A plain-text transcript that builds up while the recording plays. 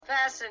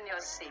Fasten your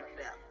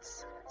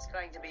seatbelts. It's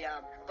going to be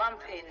a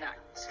bumpy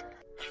night.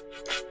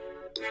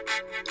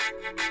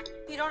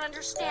 You don't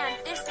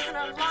understand. This isn't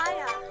a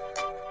lie.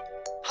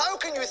 How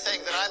can you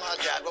think that I'm her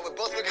dad when we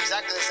both look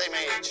exactly the same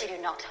age? We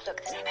do not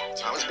look the same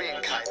age. I was being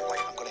kind.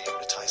 Wait, I'm going to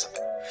hypnotize him.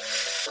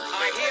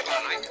 I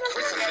hereby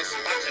christen this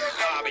button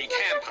Barbie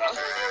camper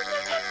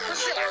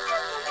Priscilla,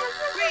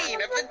 Queen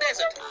of the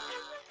Desert.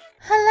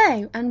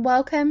 Hello and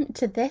welcome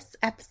to this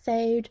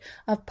episode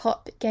of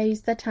Pop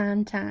Goes the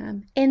Tam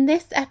Tam. In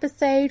this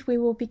episode we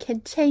will be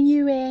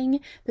continuing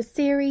the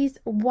series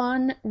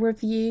 1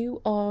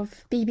 review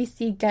of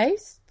BBC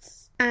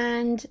Ghosts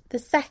and the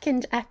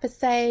second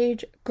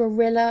episode,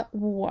 Guerrilla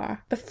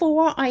War.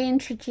 Before I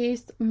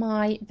introduce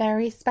my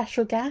very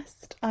special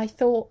guest, I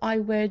thought I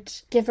would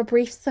give a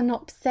brief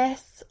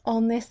synopsis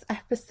on this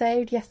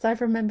episode. Yes,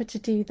 I've remembered to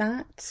do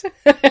that.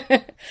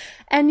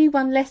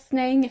 Anyone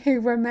listening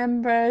who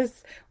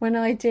remembers when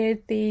I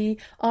did the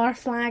Our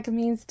Flag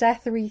Means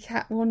Death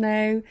recap will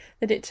know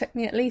that it took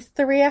me at least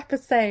 3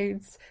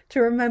 episodes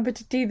to remember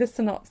to do the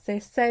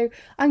synopsis, so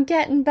I'm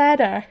getting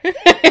better.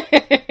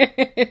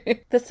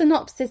 The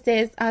synopsis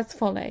is as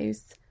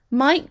follows.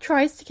 Mike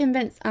tries to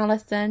convince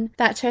Alison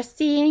that her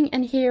seeing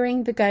and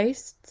hearing the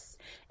ghosts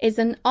is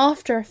an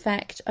after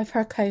effect of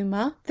her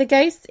coma. The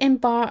ghosts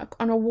embark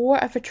on a war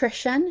of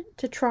attrition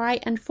to try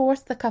and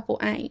force the couple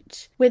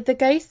out. With the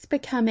ghosts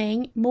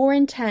becoming more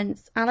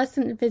intense,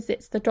 Alison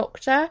visits the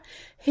doctor,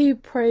 who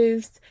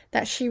proves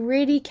that she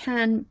really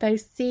can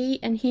both see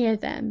and hear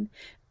them,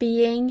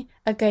 being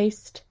a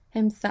ghost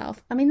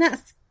himself. I mean,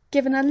 that's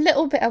given a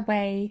little bit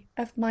away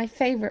of my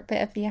favourite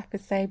bit of the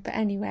episode, but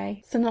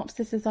anyway,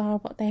 synopsises are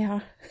what they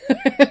are.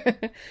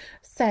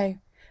 So,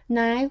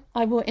 now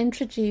I will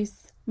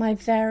introduce my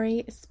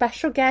very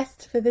special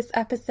guest for this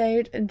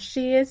episode, and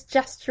she is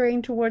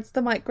gesturing towards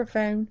the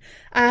microphone,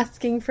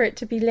 asking for it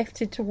to be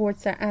lifted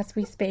towards her as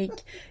we speak.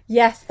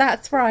 Yes,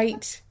 that's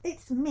right.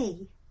 It's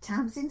me,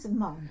 Tamsin's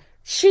mum.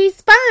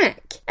 She's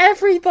back,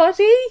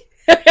 everybody!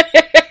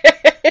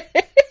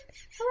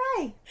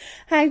 Hooray!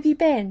 How have you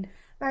been?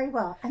 Very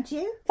well. And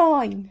you?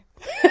 Fine.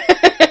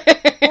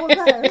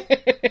 Although,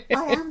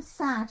 I am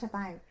sad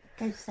about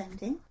ghost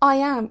sending. I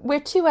am. We're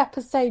 2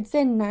 episodes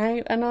in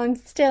now and I'm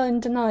still in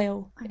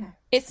denial. I know.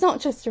 It's not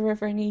just a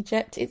river in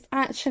Egypt, it's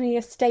actually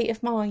a state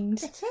of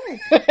mind. It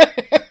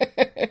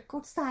is.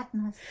 Called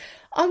sadness.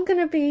 I'm going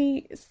to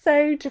be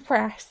so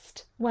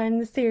depressed when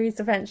the series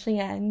eventually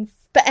ends.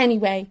 But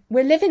anyway,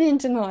 we're living in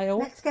denial.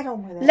 Let's get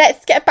on with it.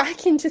 Let's get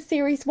back into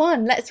series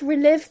 1. Let's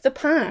relive the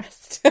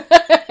past.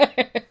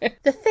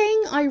 The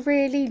thing I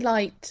really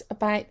liked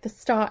about the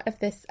start of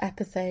this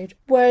episode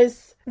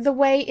was the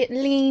way it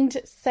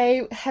leaned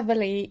so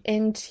heavily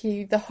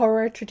into the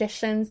horror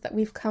traditions that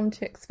we've come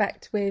to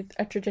expect with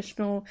a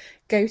traditional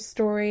ghost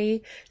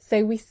story.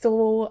 So we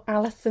saw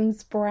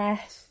Alison's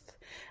breath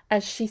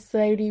as she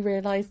slowly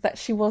realised that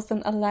she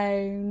wasn't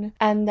alone,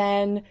 and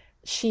then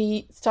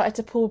she started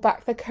to pull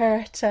back the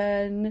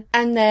curtain,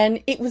 and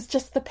then it was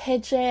just the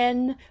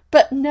pigeon.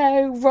 But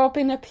no,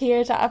 Robin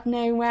appeared out of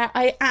nowhere.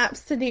 I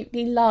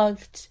absolutely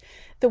loved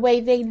the way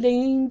they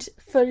leaned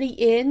fully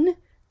in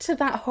to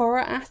that horror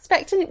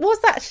aspect, and it was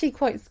actually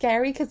quite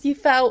scary because you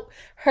felt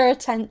her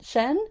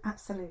attention.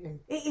 Absolutely.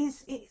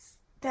 It's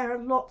there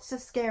are lots of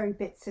scary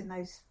bits in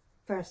those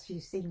first few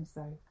scenes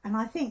though, and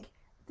I think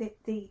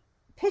the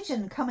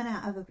pigeon coming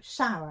out of the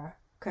shower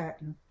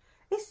curtain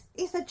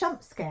is a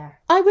jump scare.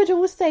 I would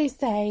also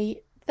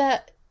say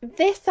that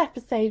this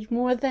episode,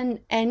 more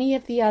than any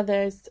of the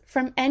others,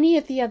 from any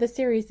of the other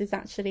series,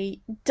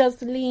 actually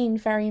does lean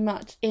very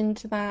much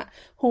into that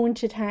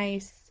haunted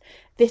house,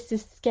 this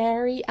is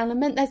scary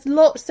element. There's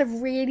lots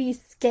of really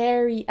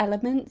scary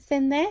elements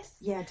in this.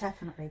 Yeah,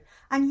 definitely.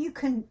 And you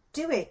can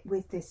do it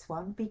with this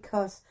one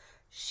because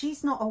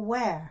she's not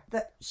aware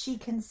that she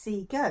can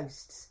see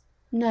ghosts.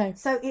 No.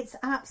 So it's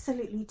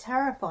absolutely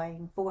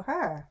terrifying for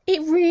her.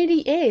 It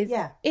really is.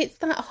 Yeah. It's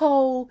that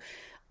whole,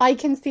 I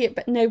can see it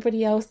but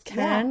nobody else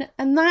can. Yeah.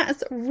 And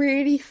that's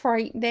really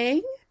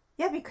frightening.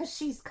 Yeah, because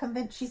she's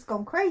convinced she's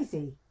gone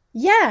crazy.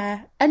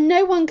 Yeah, and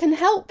no one can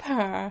help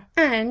her.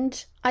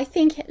 And I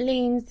think it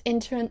leans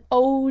into an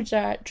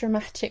older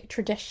dramatic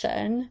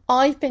tradition.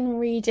 I've been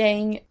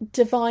reading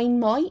Divine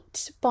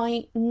Might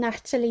by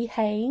Natalie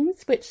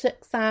Haynes, which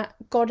looks at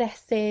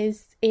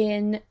goddesses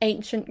in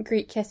ancient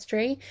Greek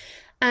history.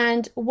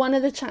 And one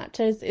of the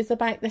chapters is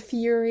about the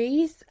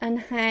Furies and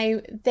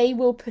how they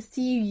will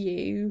pursue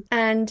you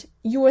and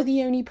you're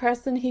the only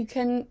person who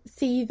can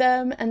see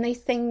them, and they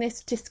sing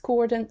this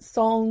discordant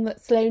song that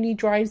slowly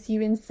drives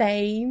you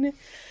insane.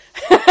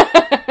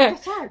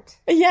 Get out.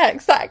 Yeah,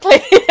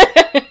 exactly.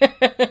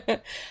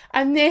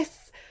 And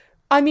this,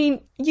 I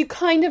mean, you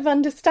kind of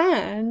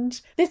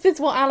understand. This is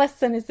what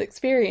Alison is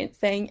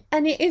experiencing,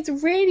 and it is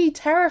really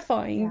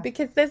terrifying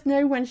because there's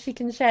no one she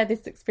can share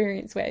this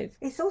experience with.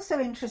 It's also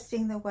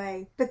interesting the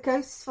way the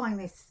ghosts find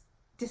this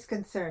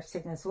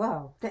disconcerting as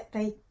well, that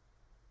they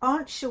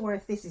aren't sure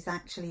if this is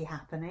actually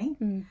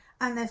happening,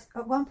 And there's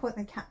at one point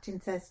the captain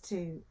says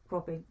to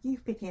Robin,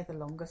 "You've been here the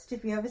longest.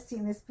 Have you ever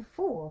seen this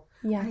before?"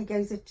 Yeah. And he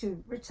goes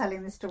into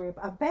retelling the story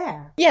about a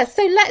bear. Yeah,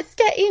 so let's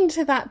get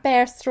into that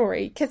bear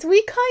story, because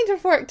we kind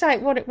of worked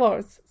out what it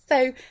was.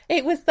 So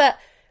it was that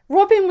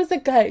Robin was a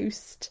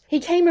ghost. He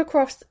came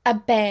across a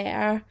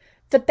bear.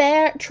 The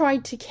bear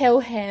tried to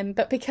kill him,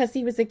 but because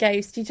he was a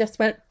ghost, he just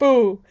went,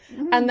 boo.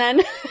 And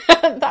then,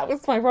 that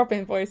was my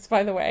Robin voice,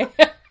 by the way.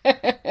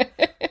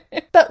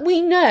 But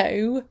we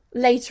know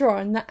later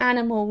on that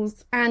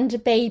animals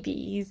and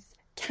babies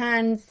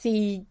can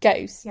see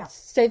ghosts. Yeah.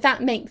 So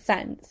that makes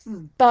sense.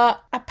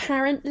 But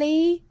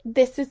apparently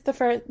this is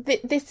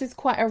this is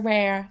quite a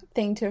rare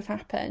thing to have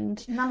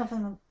happened. None of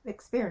them have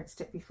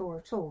experienced it before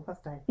at all, have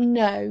they?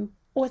 No.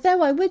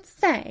 Although I would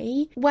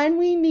say when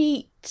we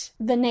meet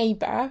the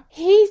neighbour,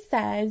 he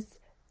says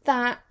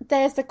that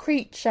there's a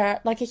creature,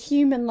 like a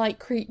human-like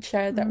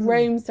creature that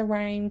roams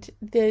around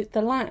the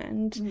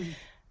land.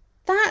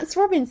 That's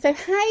Robin. So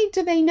how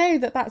do they know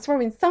that that's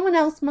Robin? Someone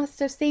else must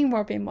have seen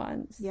Robin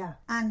once. Yeah.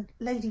 And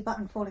Lady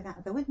Button falling out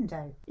of the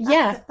window.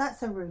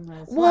 That's a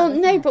rumour as Well,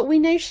 isn't no, it? but we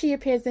know she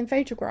appears in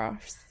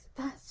photographs.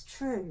 That's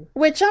true.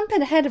 We're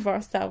jumping ahead of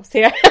ourselves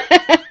here.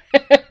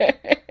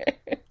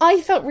 I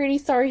felt really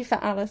sorry for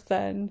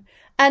Alison.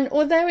 And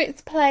although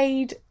it's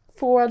played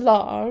for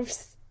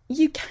laughs,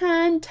 you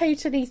can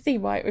totally see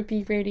why it would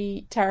be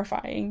really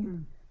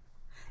terrifying.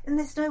 And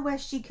there's nowhere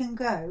she can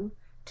go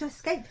to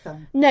escape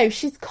them. No,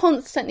 she's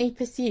constantly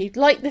pursued.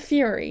 Like the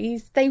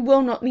Furies, they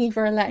will not leave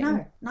her alone.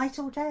 No, night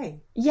or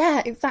day.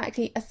 Yeah,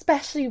 exactly.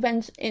 Especially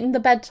when in the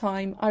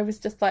bedtime, I was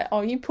just like,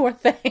 oh, you poor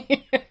thing.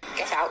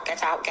 Get out,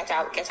 get out, get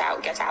out, get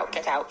out, get out,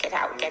 get out, get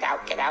out, get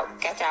out, get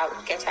out, get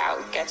out, get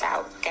out, get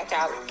out, get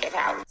out, get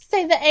out.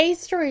 So the A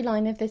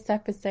storyline of this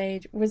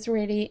episode was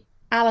really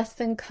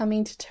Alison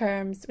coming to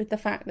terms with the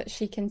fact that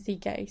she can see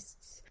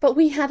ghosts. But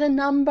we had a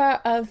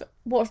number of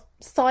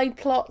side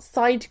plots,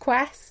 side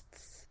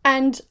quests,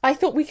 and I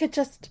thought we could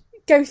just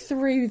go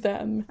through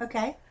them.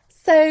 Okay.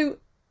 So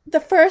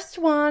the first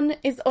one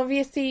is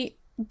obviously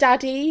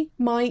Daddy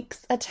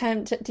Mike's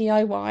attempt at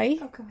DIY.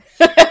 Oh,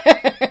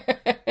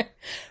 gosh.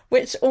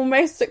 Which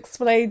almost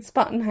explodes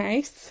Button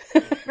House.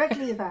 Red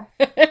lever.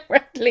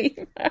 Red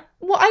lever.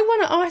 What I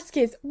want to ask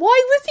is,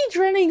 why was he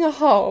drilling a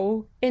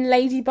hole in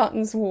Lady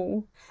Button's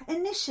wall?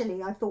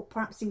 Initially, I thought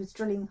perhaps he was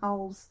drilling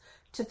holes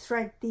to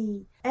thread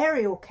the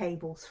aerial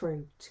cable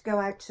through to go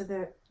out to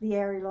the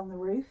aerial on the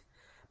roof.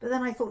 But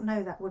then I thought,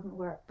 no, that wouldn't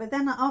work. But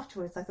then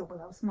afterwards, I thought, well,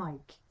 that was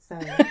Mike. So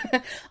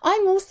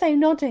I'm also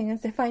nodding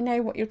as if I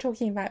know what you're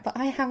talking about, but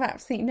I have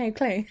absolutely no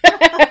clue.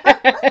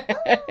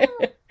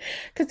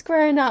 Because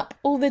growing up,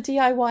 all the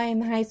DIY in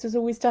the house was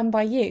always done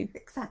by you.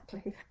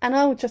 Exactly. And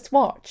I would just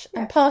watch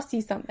and pass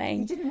you something.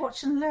 You didn't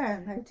watch and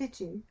learn, though, did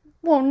you?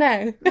 Well,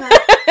 no.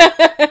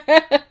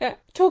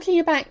 Talking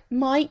about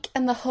Mike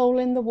and the hole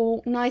in the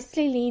wall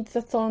nicely leads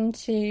us on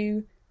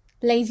to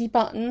Lady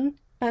Button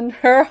and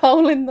her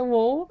hole in the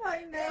wall.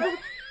 I know.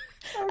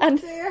 Oh,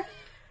 And dear.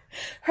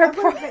 Her I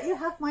won't let you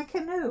have my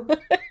canoe.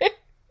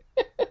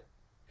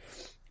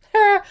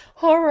 her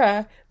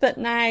horror that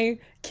now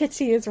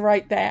Kitty is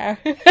right there.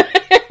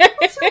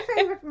 What's your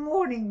favourite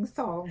morning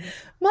song?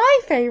 My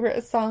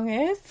favourite song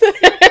is... Oh,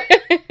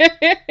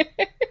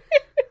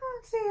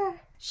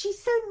 dear.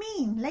 She's so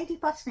mean. Lady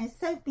Button is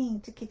so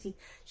mean to Kitty.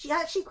 She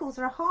actually calls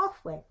her a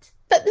half-wit.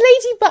 But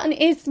Lady Button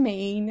is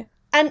mean.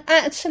 And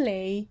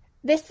actually,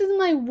 this is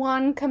my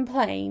one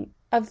complaint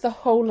of the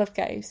whole of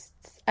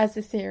Ghosts as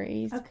a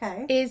series.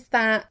 Okay. Is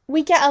that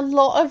we get a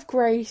lot of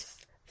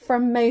growth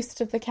from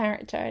most of the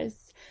characters.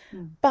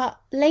 But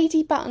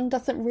Lady Button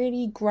doesn't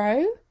really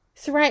grow.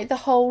 Throughout the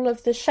whole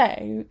of the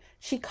show,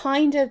 she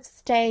kind of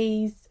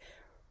stays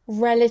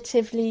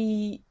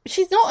relatively...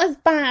 She's not as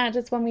bad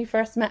as when we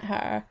first met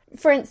her.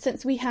 For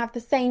instance, we have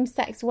the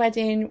same-sex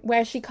wedding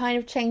where she kind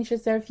of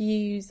changes her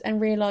views and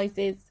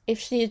realises if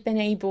she had been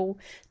able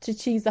to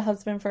choose a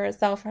husband for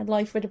herself, her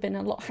life would have been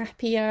a lot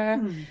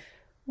happier.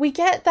 We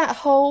get that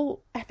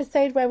whole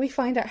episode where we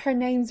find out her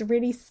name's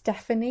really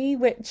Stephanie,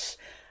 which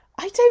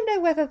I don't know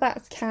whether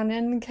that's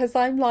canon, because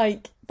I'm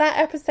like, that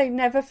episode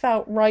never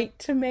felt right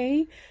to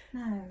me.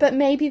 No. But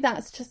maybe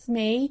that's just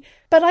me.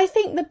 But I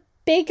think the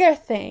bigger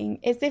thing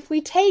is if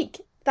we take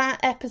that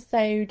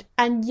episode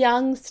and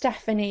young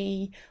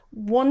Stephanie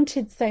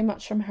wanted so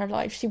much from her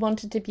life. She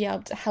wanted to be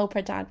able to help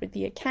her dad with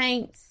the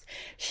accounts.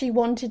 She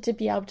wanted to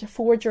be able to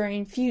forge her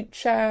own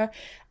future.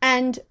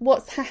 And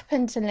what's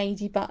happened to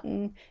Lady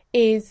Button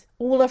is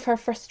all of her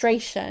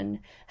frustration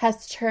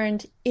has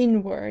turned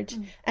inward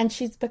and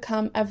she's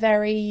become a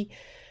very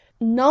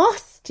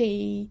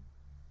nasty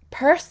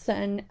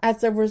person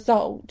as a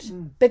result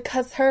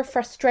because her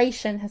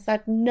frustration has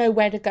had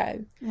nowhere to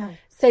go. No.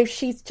 So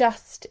she's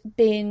just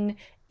been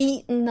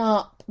eaten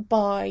up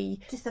by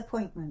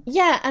disappointment.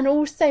 Yeah, and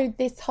also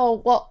this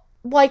whole,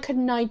 why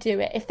couldn't I do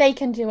it? If they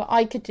can do it,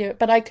 I could do it,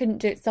 but I couldn't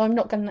do it, so I'm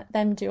not going to let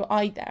them do it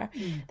either.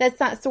 There's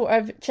that sort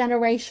of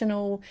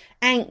generational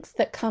angst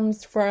that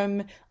comes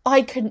from,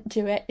 I couldn't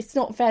do it, it's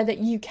not fair that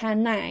you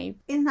can now.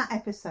 In that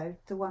episode,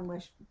 the one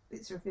where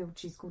it's revealed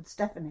she's called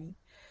Stephanie,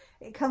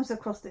 it comes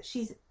across that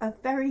she's a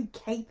very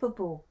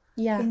capable,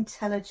 Yeah.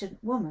 intelligent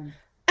woman.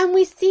 And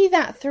we see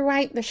that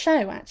throughout the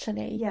show,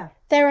 actually. Yeah.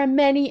 There are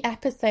many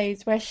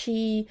episodes where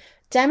she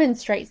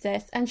demonstrates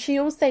this, and she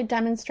also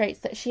demonstrates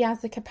that she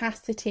has the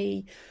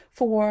capacity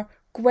for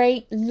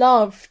great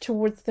love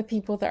towards the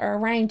people that are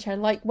around her,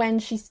 like when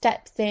she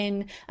steps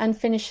in and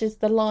finishes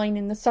the line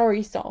in the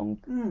Sorry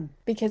song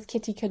because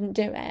Kitty couldn't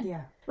do it.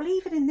 Yeah. Well,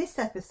 even in this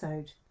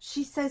episode,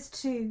 she says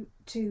to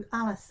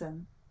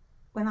Alison,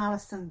 when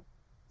Alison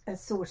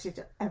has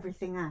sorted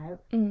everything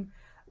out,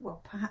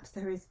 well, perhaps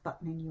there is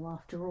buttoning you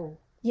after all.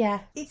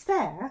 Yeah. It's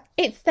there.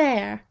 It's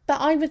there,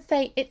 but I would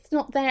say it's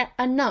not there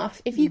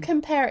enough. If you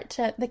compare it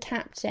to the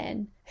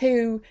captain,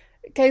 who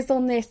goes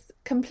on this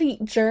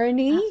complete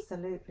journey.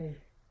 Absolutely.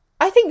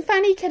 I think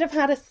Fanny could have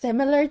had a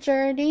similar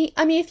journey.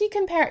 I mean, if you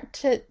compare it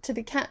to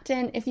the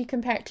captain, if you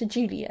compare it to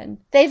Julian,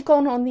 they've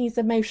gone on these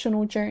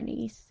emotional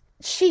journeys.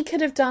 She could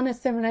have done a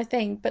similar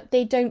thing, but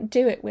they don't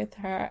do it with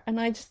her.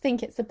 And I just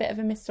think it's a bit of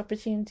a missed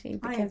opportunity.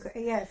 Because, I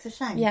agree. Yeah, it's a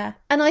shame. yeah.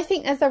 And I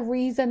think there's a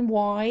reason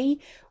why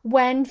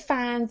when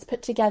fans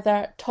put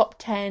together top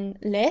 10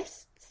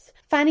 lists,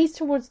 Fanny's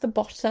towards the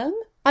bottom.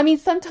 I mean,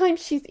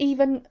 sometimes she's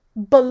even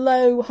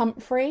below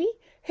Humphrey,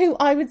 who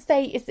I would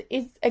say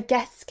is a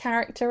guest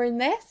character in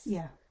this.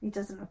 Yeah, he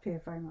doesn't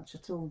appear very much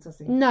at all, does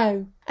he?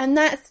 No. And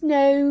that's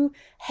no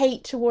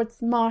hate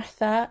towards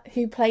Martha,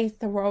 who plays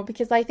the role,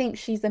 because I think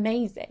she's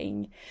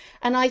amazing.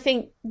 And I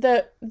think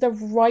the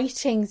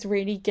writing's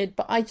really good,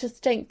 but I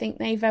just don't think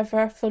they've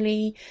ever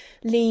fully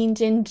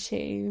leaned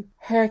into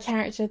her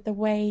character the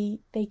way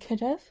they could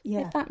have,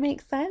 if that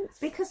makes sense.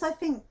 Because I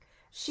think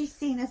she's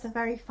seen as a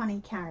very funny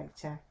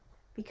character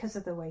because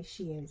of the way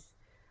she is.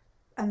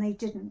 And they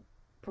didn't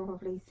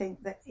probably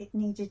think that it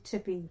needed to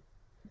be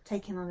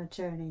taken on a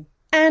journey.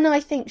 And I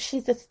think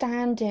she's a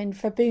stand-in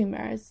for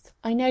boomers.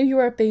 I know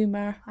you're a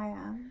boomer. I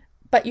am.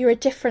 But you're a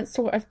different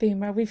sort of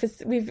boomer.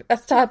 We've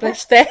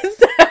established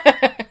this.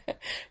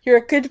 You're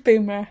a good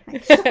boomer.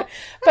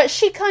 But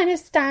she kind of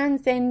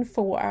stands in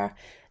for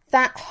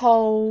that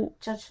whole...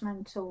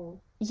 judgmental.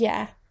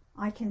 Yeah.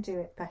 I can do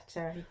it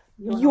better.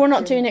 You're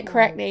not doing it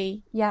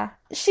correctly. Yeah.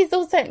 She's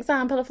also an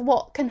example of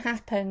what can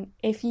happen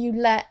if you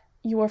let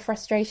your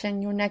frustration,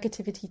 your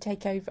negativity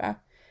take over.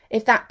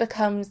 If that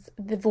becomes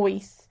the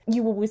voice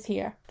you always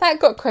hear. That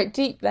got quite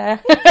deep there.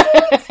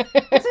 I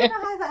don't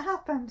know how that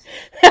happened.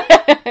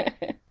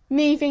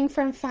 Moving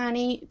from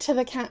Fanny to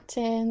the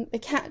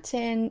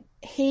captain,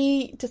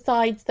 he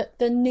decides that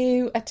the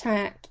new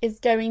attack is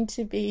going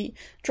to be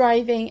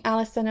driving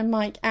Alison and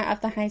Mike out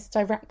of the house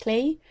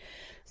directly.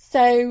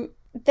 So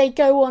they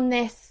go on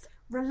this...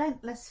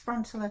 relentless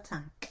frontal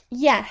attack.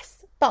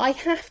 Yes, but I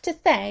have to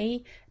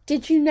say,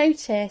 did you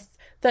notice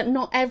that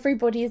not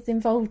everybody is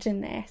involved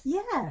in this?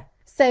 Yeah.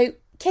 So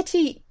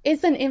Kitty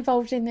isn't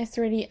involved in this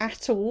really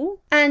at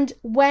all. And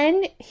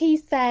when he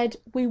said,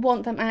 we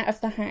want them out of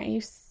the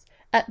house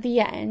at the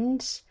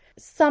end,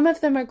 some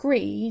of them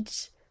agreed,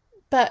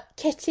 but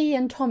Kitty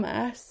and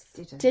Thomas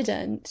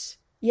didn't.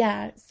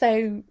 Yeah,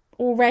 so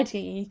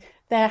already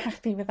they're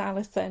happy with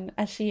Alison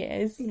as she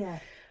is. Yeah.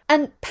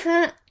 And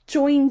Pat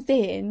joins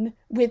in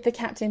with the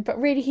captain, but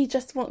really he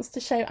just wants to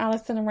show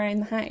Alison around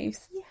the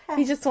house. Yeah.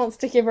 He just wants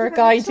to give her a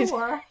guided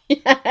tour.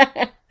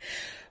 Yeah.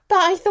 But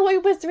I thought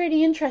it was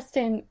really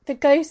interesting. The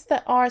ghosts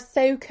that are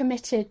so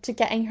committed to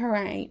getting her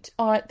out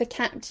are the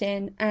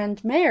captain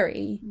and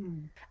Mary.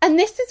 And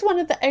this is one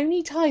of the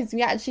only times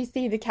we actually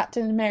see the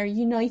captain and Mary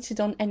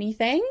united on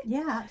anything.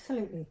 Yeah,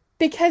 absolutely.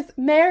 Because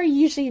Mary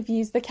usually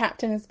views the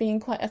captain as being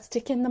quite a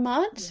stick in the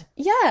mud.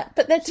 Yeah,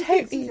 but they're She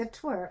totally... thinks he's a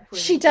twerp.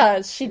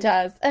 Really. She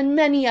does. And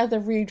many other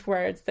rude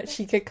words that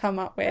she could come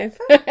up with.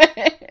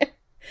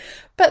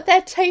 But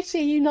they're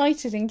totally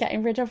united in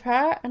getting rid of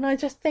her. And I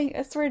just think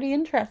it's really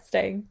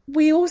interesting.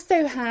 We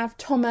also have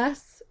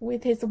Thomas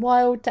with his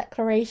wild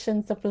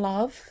declarations of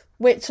love,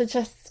 which are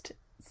just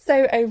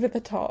so over the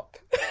top.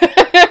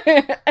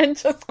 And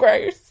just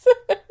gross.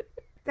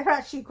 They're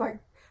actually quite...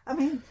 I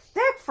mean,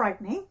 they're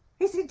frightening.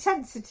 His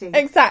intensity.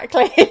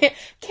 Exactly.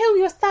 Kill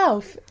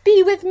yourself.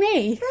 Be with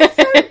me.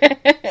 So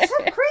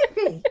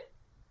creepy.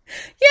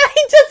 Yeah,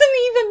 he doesn't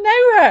even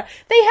know her.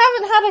 They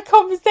haven't had a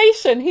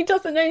conversation. He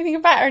doesn't know anything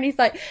about her, and he's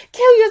like,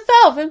 kill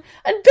yourself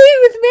and be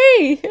with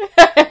me.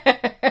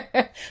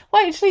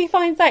 Wait till he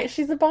finds out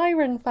she's a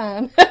Byron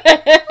fan.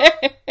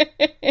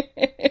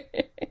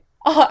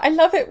 Oh, I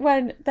love it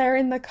when they're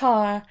in the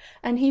car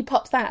and he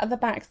pops out of the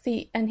back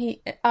seat and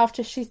he,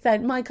 after she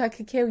said, Mike, I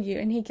could kill you.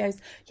 And he goes,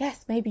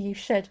 yes, maybe you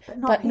should,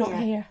 but not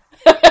here.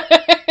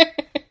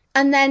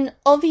 And then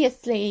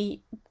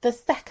obviously the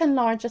second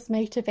largest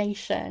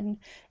motivation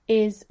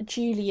is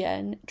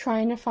Julian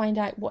trying to find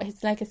out what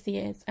his legacy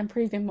is and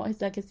proving what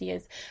his legacy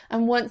is.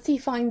 And once he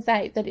finds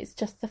out that it's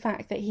just the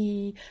fact that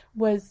he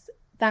was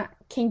that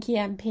kinky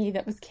MP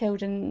that was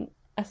killed in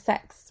a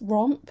sex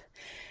romp,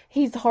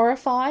 he's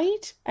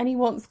horrified and he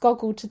wants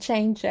Goggle to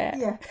change it.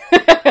 Yeah.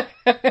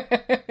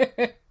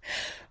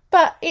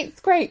 But it's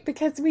great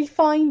because we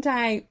find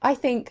out, I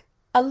think,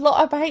 a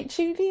lot about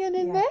Julian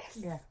in this.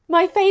 Yeah.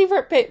 My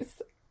favourite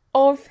bits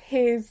of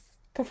his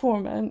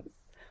performance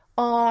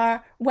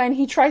are when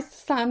he tries to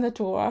slam the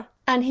door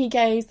and he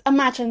goes,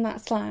 imagine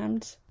that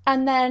slammed.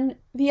 And then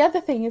the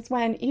other thing is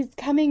when he's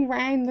coming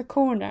round the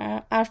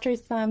corner after he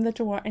slammed the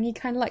door and he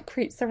kind of like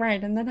creeps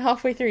around and then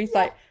halfway through he's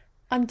like,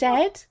 I'm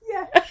dead.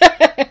 Yeah.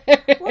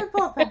 What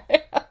bother?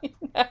 I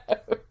know.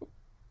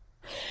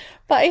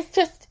 But it's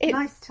just...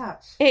 Nice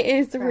touch. It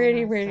is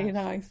Very really touch.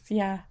 nice,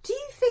 yeah. Do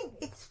you think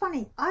it's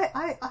funny?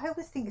 I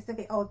always think it's a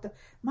bit odd that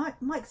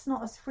Mike's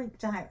not as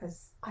freaked out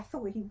as I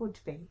thought he would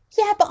be.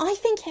 Yeah, but I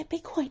think it'd be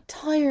quite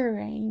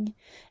tiring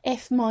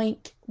if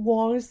Mike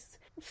was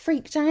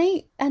freaked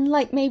out and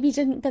like maybe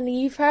didn't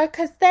believe her,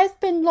 because there's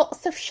been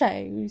lots of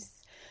shows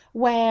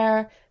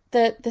where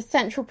the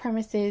central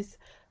premise is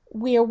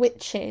we're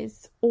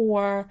witches,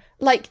 or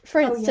like for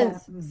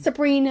instance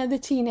Sabrina the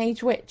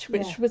Teenage Witch,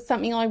 which was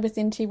something I was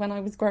into when I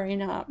was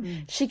growing up.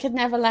 She could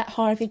never let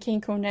Harvey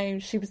Kinkle know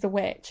she was a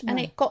witch, and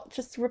it got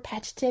just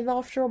repetitive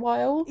after a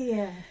while.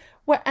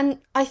 And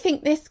I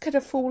think this could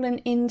have fallen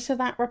into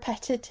that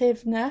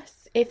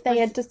repetitiveness if they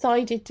had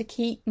decided to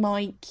keep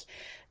Mike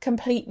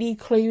completely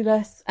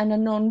clueless and a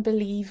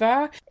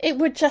non-believer. It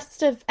would just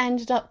have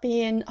ended up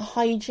being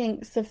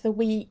hijinks of the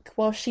week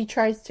while she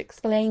tries to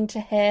explain to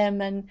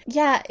him, and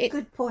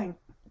good point.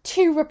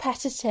 Too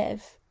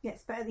repetitive. Yeah,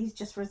 it's better that he's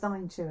just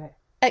resigned to it.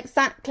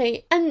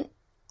 Exactly. And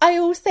I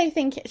also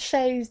think it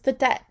shows the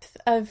depth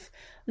of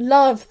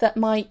love that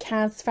Mike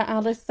has for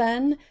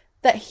Alison,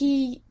 that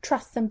he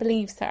trusts and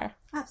believes her.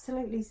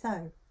 Absolutely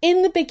so.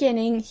 In the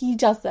beginning, he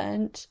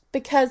doesn't,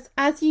 because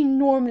as you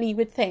normally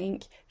would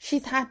think,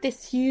 she's had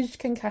this huge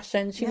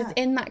concussion. She was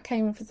in that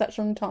coma for such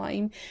a long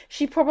time.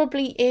 She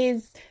probably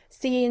is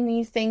seeing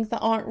these things that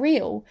aren't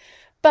real.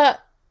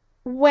 But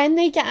when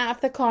they get out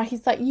of the car,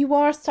 he's like, you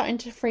are starting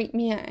to freak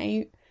me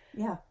out.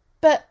 Yeah.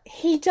 But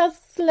he does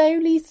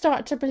slowly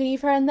start to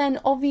believe her. And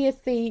then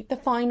obviously the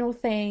final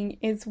thing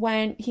is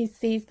when he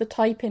sees the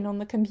typing on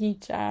the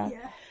computer.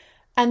 Yeah.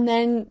 And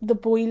then the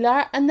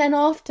boiler. And then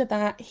after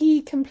that,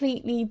 he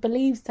completely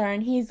believes her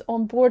and he's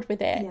on board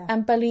with it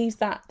and believes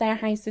that their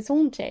house is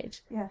haunted.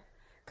 Yeah.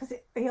 Because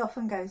he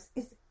often goes,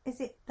 is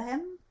it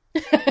them?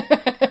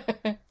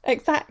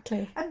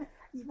 Exactly. And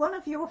one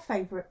of your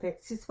favourite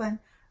bits is when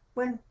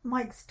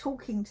Mike's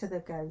talking to the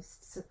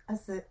ghosts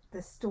as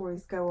the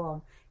stories go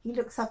on. He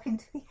looks up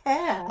into the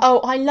air. Oh,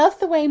 I love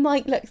the way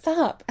Mike looks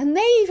up. And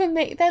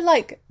they're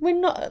like,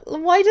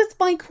 why does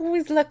Mike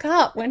always look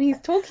up when he's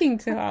talking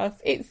to us?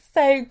 It's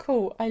so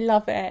cool. I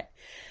love it.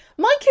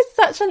 Mike is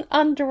such an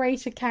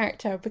underrated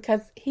character because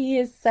he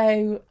is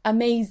so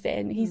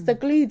amazing. He's the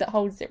glue that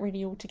holds it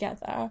really all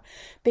together,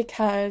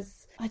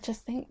 because I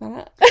just think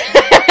that.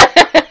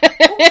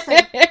 Also,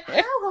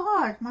 how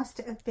hard must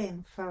it have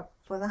been for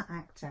that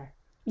actor?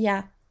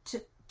 Yeah.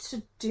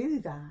 To do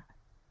that.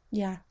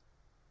 Yeah.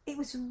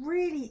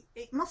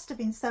 It must have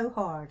been so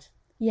hard.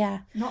 Yeah.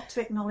 Not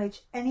to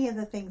acknowledge any of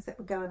the things that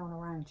were going on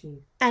around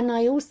you. And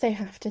I also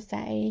have to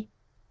say,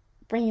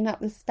 bringing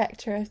up the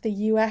spectre of the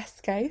US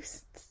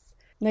ghosts,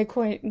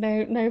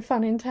 no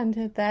fun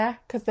intended there,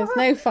 because there's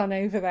no fun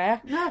over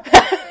there. No.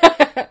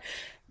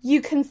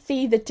 You can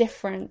see the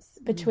difference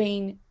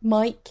between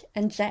Mike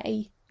and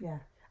Jay. Yeah.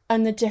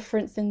 And the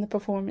difference in the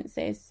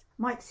performances.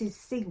 Mike's is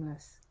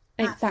seamless.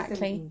 Exactly.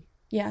 Absolutely.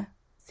 Yeah.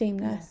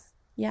 Seamless.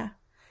 Yeah.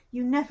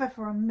 You never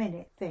for a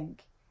minute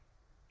think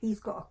he's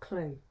got a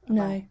clue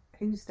about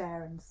who's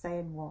there and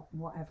saying what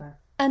and whatever.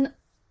 And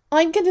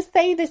I'm going to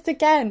say this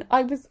again.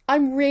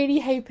 I'm really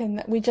hoping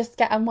that we just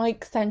get a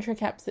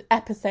Mike-centric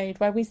episode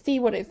where we see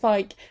what it's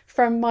like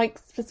from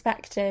Mike's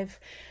perspective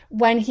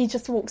when he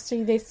just walks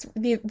through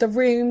the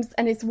rooms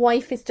and his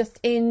wife is just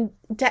in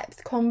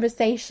depth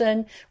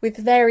conversation with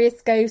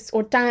various ghosts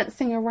or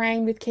dancing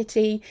around with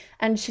Kitty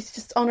and she's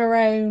just on her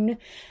own.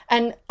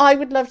 And I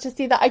would love to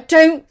see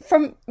that.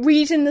 From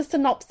reading the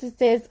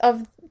synopsises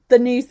of the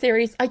new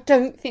series, I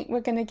don't think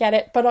we're going to get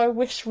it, but I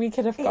wish we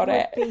could have got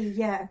it. It would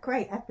be, a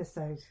great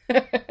episode.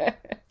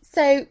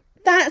 So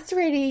that's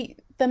really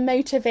the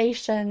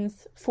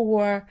motivations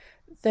for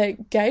the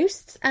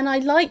ghosts, and I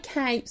like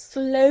how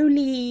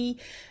slowly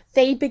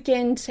they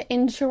begin to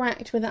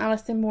interact with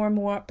Alison more and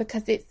more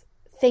because it's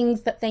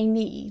things that they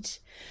need.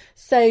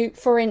 So,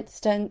 for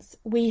instance,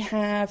 we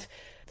have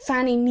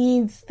Fanny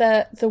needs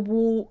the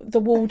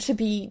wall to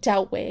be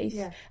dealt with,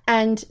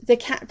 and the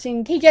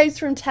captain, he goes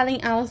from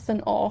telling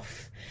Alison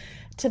off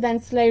to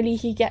then slowly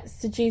he gets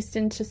seduced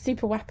into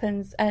super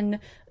weapons and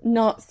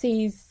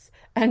Nazis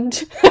and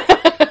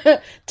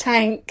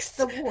tanks,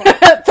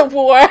 the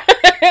war.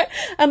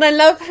 And I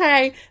love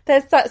how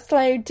there's that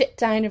slow dip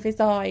down of his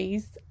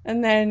eyes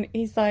and then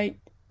he's like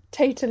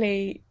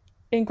totally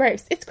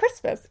engrossed. It's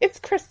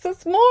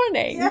Christmas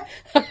morning.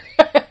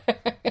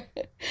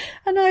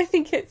 And I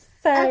think it's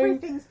so...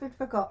 Everything's been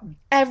forgotten.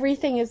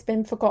 Everything has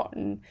been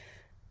forgotten.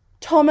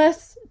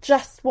 Thomas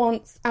just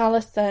wants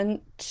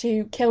Alison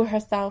to kill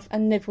herself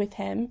and live with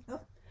him.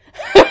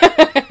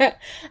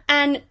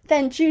 And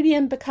then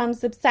Julian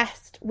becomes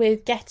obsessed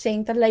with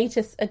getting the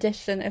latest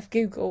edition of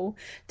Google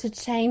to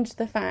change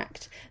the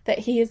fact that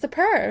he is a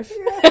perv.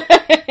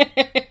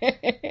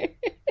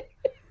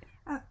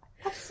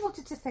 I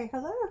wanted to say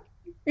hello.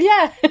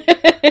 Yeah.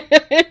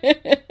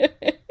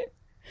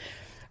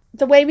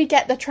 The way we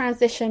get the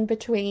transition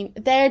between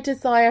their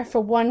desire for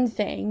one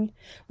thing,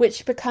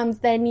 which becomes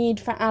their need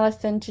for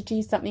Alison to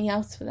do something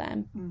else for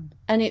them.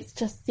 And it's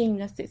just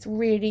seamless. It's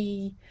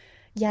really,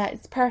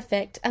 it's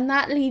perfect. And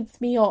that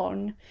leads me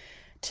on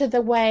to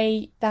the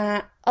way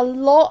that a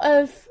lot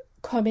of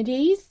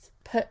comedies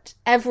put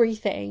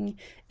everything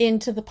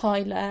into the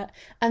pilot,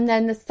 and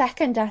then the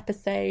second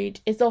episode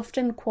is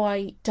often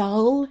quite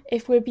dull,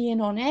 if we're being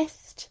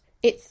honest.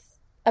 It's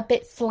a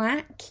bit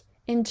slack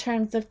in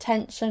terms of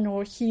tension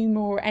or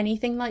humour or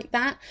anything like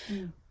that.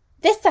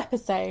 This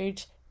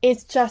episode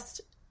is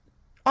just,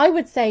 I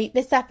would say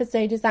this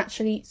episode is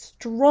actually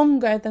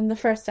stronger than the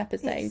first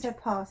episode. It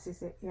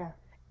surpasses it, yeah.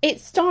 It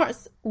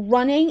starts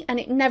running and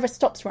it never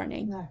stops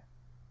running. No.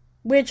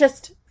 We're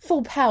just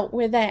full pelt,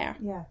 we're there.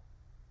 Yeah.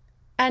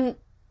 And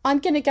I'm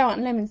going to go out on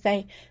a limb and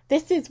say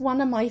this is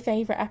one of my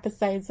favourite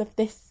episodes of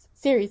this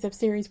series, of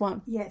Series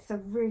 1. Yeah, it's a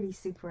really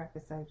super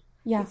episode.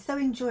 Yeah. It's so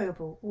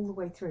enjoyable all the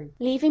way through.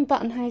 Leaving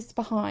Button House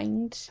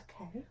behind,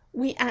 Okay.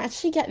 we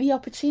actually get the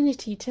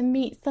opportunity to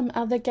meet some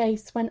other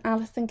ghosts when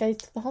Alison goes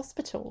to the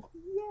hospital.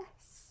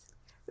 Yes.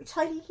 Which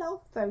I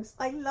love those.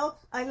 I love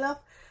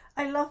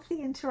the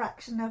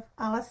interaction of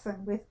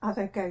Alison with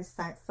other ghosts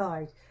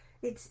outside.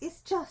 It's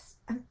just,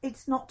 and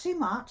it's not too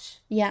much.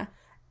 Yeah.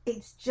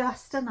 It's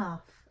just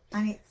enough,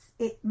 and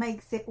it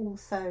makes it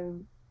also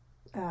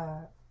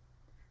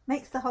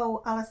makes the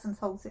whole Alison's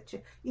whole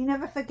situation. You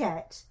never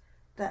forget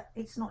that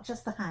it's not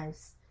just the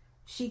house.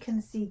 She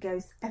can see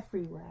ghosts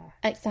everywhere.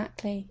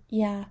 Exactly,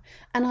 yeah.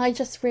 And I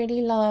just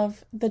really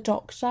love the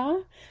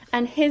doctor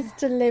and his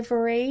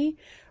delivery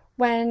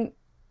when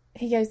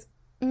he goes,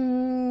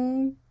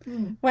 when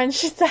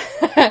she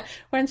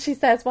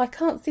says, well, I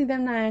can't see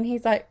them now, and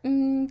he's like,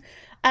 and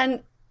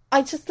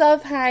I just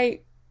love how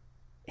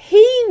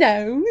he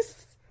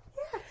knows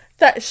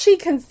that she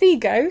can see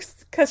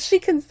ghosts because she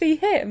can see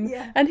him.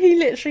 Yeah. And he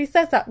literally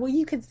says that, well,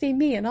 you can see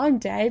me and I'm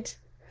dead.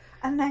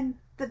 And then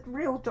the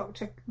real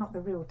doctor, not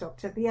the real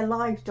doctor, the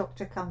alive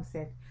doctor comes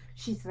in.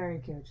 She's very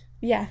good.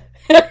 Yeah.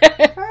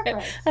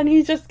 Perfect. And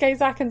he just goes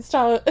back and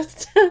stands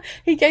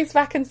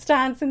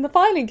in the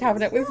filing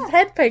cabinet with his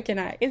head poking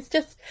out.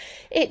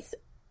 It's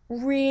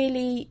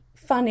really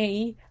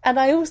funny. And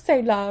I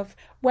also love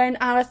when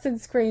Alison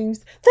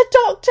screams, "The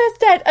doctor's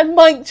dead!" and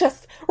Mike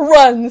just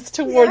runs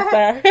towards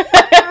her.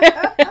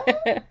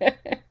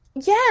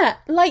 Yeah,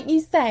 like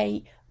you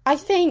say, I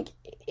think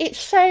it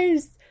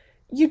shows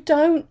you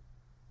don't.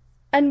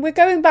 And we're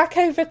going back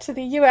over to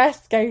the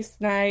US ghosts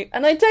now,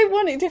 and I don't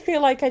want it to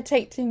feel like I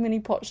take too many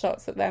pot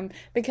shots at them,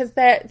 because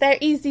they're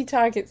easy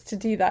targets to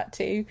do that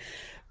to.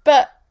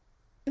 But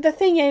the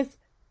thing is,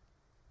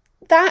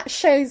 that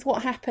shows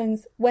what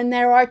happens when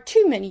there are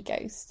too many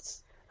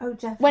ghosts. Oh,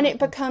 definitely. When it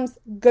becomes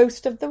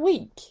Ghost of the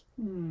Week.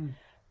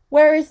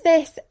 Whereas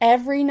this,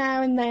 every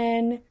now and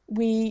then,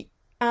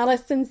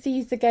 Alison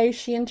sees the ghost,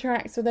 she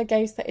interacts with a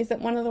ghost that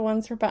isn't one of the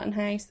ones from Button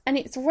House, and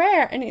it's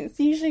rare, and it's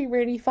usually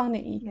really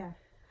funny. Yeah.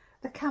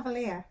 The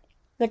Cavalier.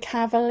 The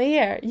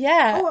Cavalier,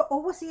 yeah.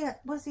 Or was he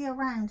a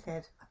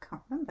Roundhead? I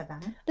can't remember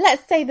now.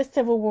 Let's say the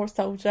Civil War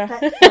soldier.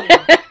 Let's say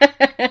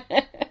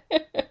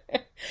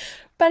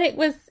But it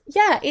was,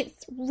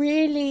 it's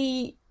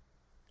really,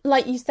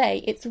 like you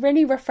say, it's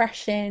really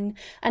refreshing,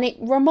 and it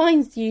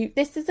reminds you,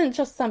 this isn't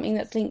just something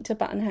that's linked to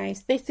Button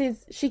House.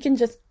 She can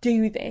just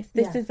do this.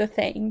 This is a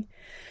thing.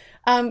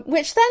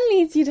 Which then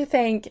leads you to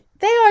think,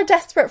 they are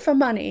desperate for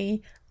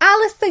money.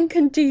 Alison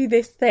can do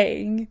this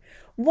thing.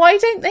 Why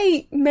don't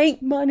they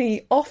make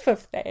money off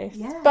of this?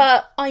 Yeah.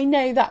 But I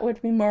know that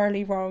would be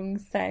morally wrong,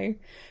 so,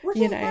 Would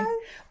you it know. though?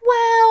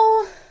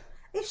 Well,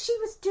 If she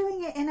was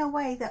doing it in a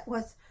way that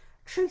was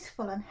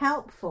truthful and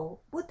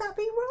helpful, would that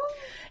be wrong?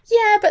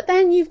 yeah, but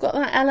then you've got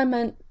that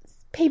element,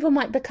 people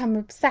might become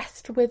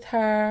obsessed with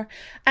her,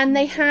 and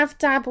they have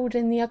dabbled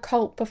in the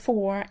occult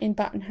before in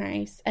Button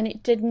House, and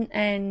it didn't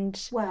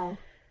end... Well,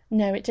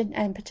 No, it didn't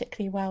end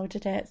particularly well,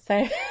 did it?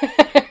 So...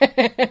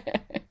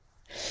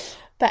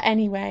 But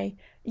anyway,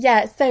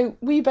 so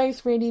we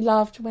both really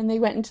loved when they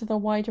went into the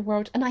wider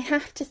world. And I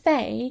have to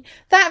say,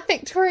 that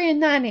Victorian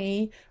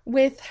nanny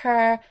with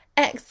her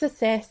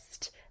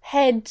exorcist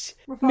head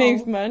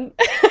movement,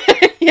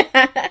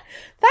 that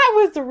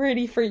was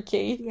really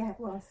freaky. yeah, it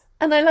was.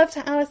 And I loved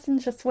how Alison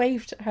just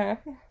waved at her,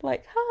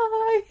 like,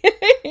 hi.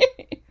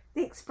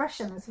 The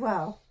expression as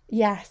well.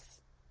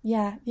 Yes.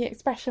 Yeah, the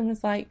expression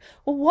was like,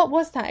 well, what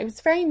was that? It was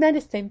very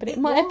menacing, but it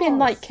might have been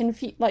was. like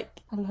confused, like,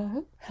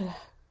 hello?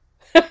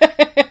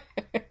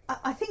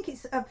 I think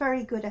it's a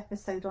very good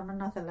episode on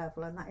another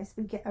level, and that is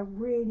we get a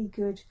really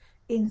good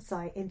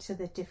insight into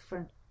the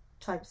different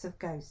types of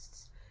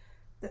ghosts,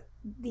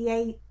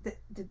 the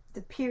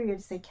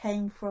periods they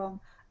came from,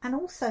 and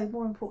also,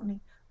 more importantly,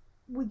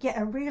 we get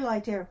a real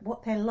idea of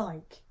what they're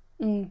like.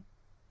 And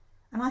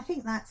I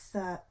think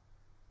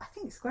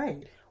it's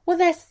great. Well,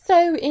 they're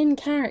so in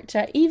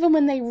character. Even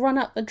when they run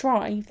up the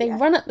drive, they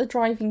run up the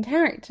drive in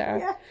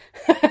character.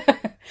 Yeah.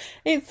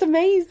 It's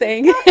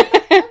amazing.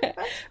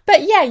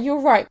 But yeah, you're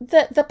right.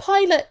 The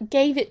pilot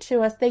gave it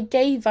to us. They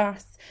gave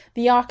us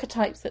the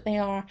archetypes that they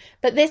are.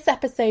 But this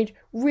episode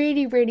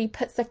really, really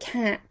puts a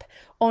cap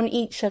on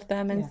each of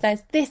them and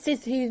says, this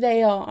is who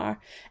they are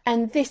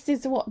and this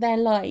is what they're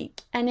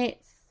like. And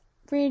it's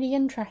really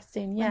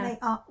interesting, yeah.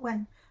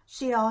 When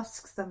she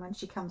asks them, when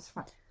she comes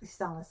from, this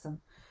is Alison,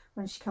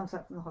 when she comes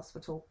up from the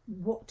hospital,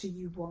 what do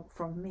you want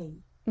from me?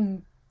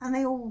 And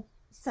they all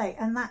say,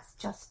 and that's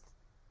just,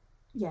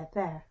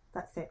 there,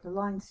 that's it. The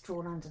line's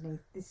drawn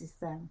underneath. This is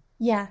them.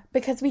 Yeah,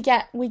 because we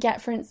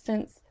get, for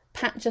instance,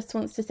 Pat just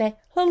wants to say,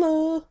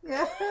 hello.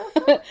 Yeah.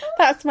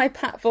 That's my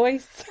Pat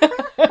voice.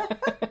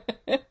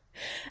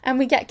 And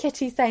we get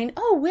Kitty saying,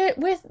 oh,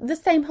 we're the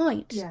same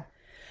height. Yeah.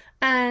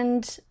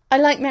 And I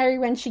like Mary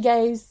when she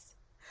goes,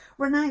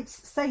 renounce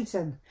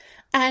Satan.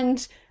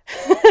 And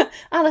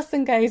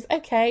Alison goes,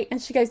 okay.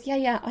 And she goes,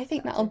 yeah, I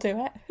think that'll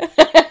do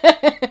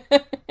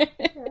it.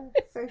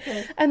 So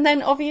good. And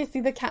then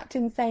obviously the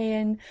captain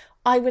saying,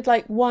 I would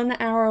like 1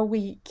 hour a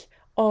week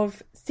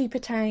of super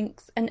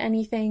tanks and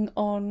anything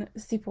on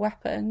super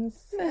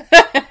weapons.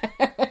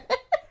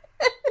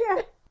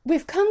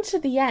 We've come to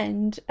the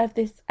end of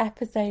this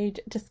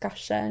episode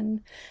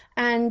discussion,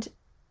 and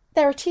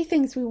there are two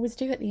things we always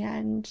do at the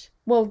end.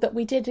 Well, that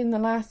we did in the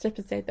last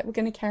episode that we're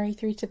going to carry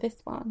through to this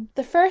one.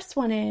 The first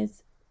one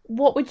is,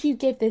 what would you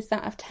give this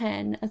out of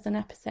 10 as an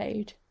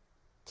episode?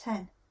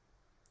 10.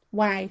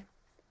 Why?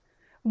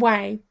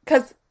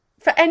 Because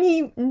for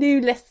any new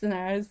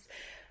listeners,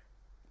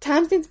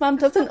 Tamsin's mum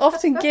doesn't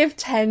often give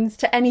 10s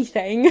to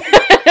anything.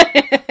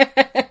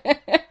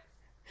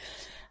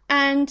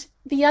 And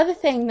the other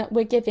thing that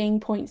we're giving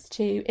points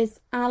to is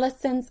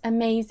Alison's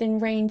amazing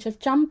range of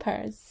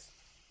jumpers.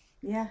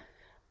 Yeah.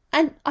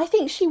 And I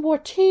think she wore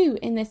 2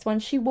 in this one.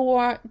 She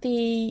wore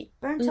the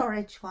burnt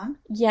orange one.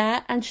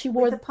 Yeah, and she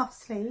wore the puff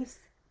sleeves.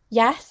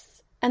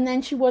 Yes, and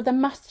then she wore the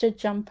mustard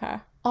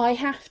jumper. I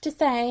have to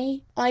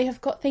say, I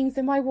have got things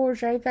in my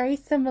wardrobe very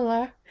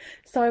similar,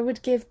 so I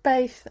would give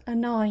both a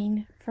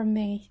 9 from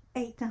me.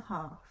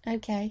 8.5.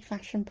 Okay,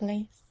 fashion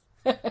police.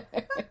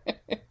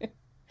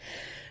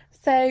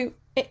 So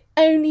it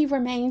only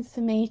remains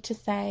for me to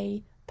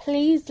say,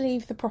 please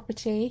leave the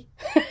property.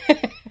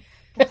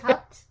 Get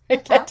out.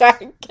 Get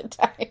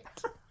out.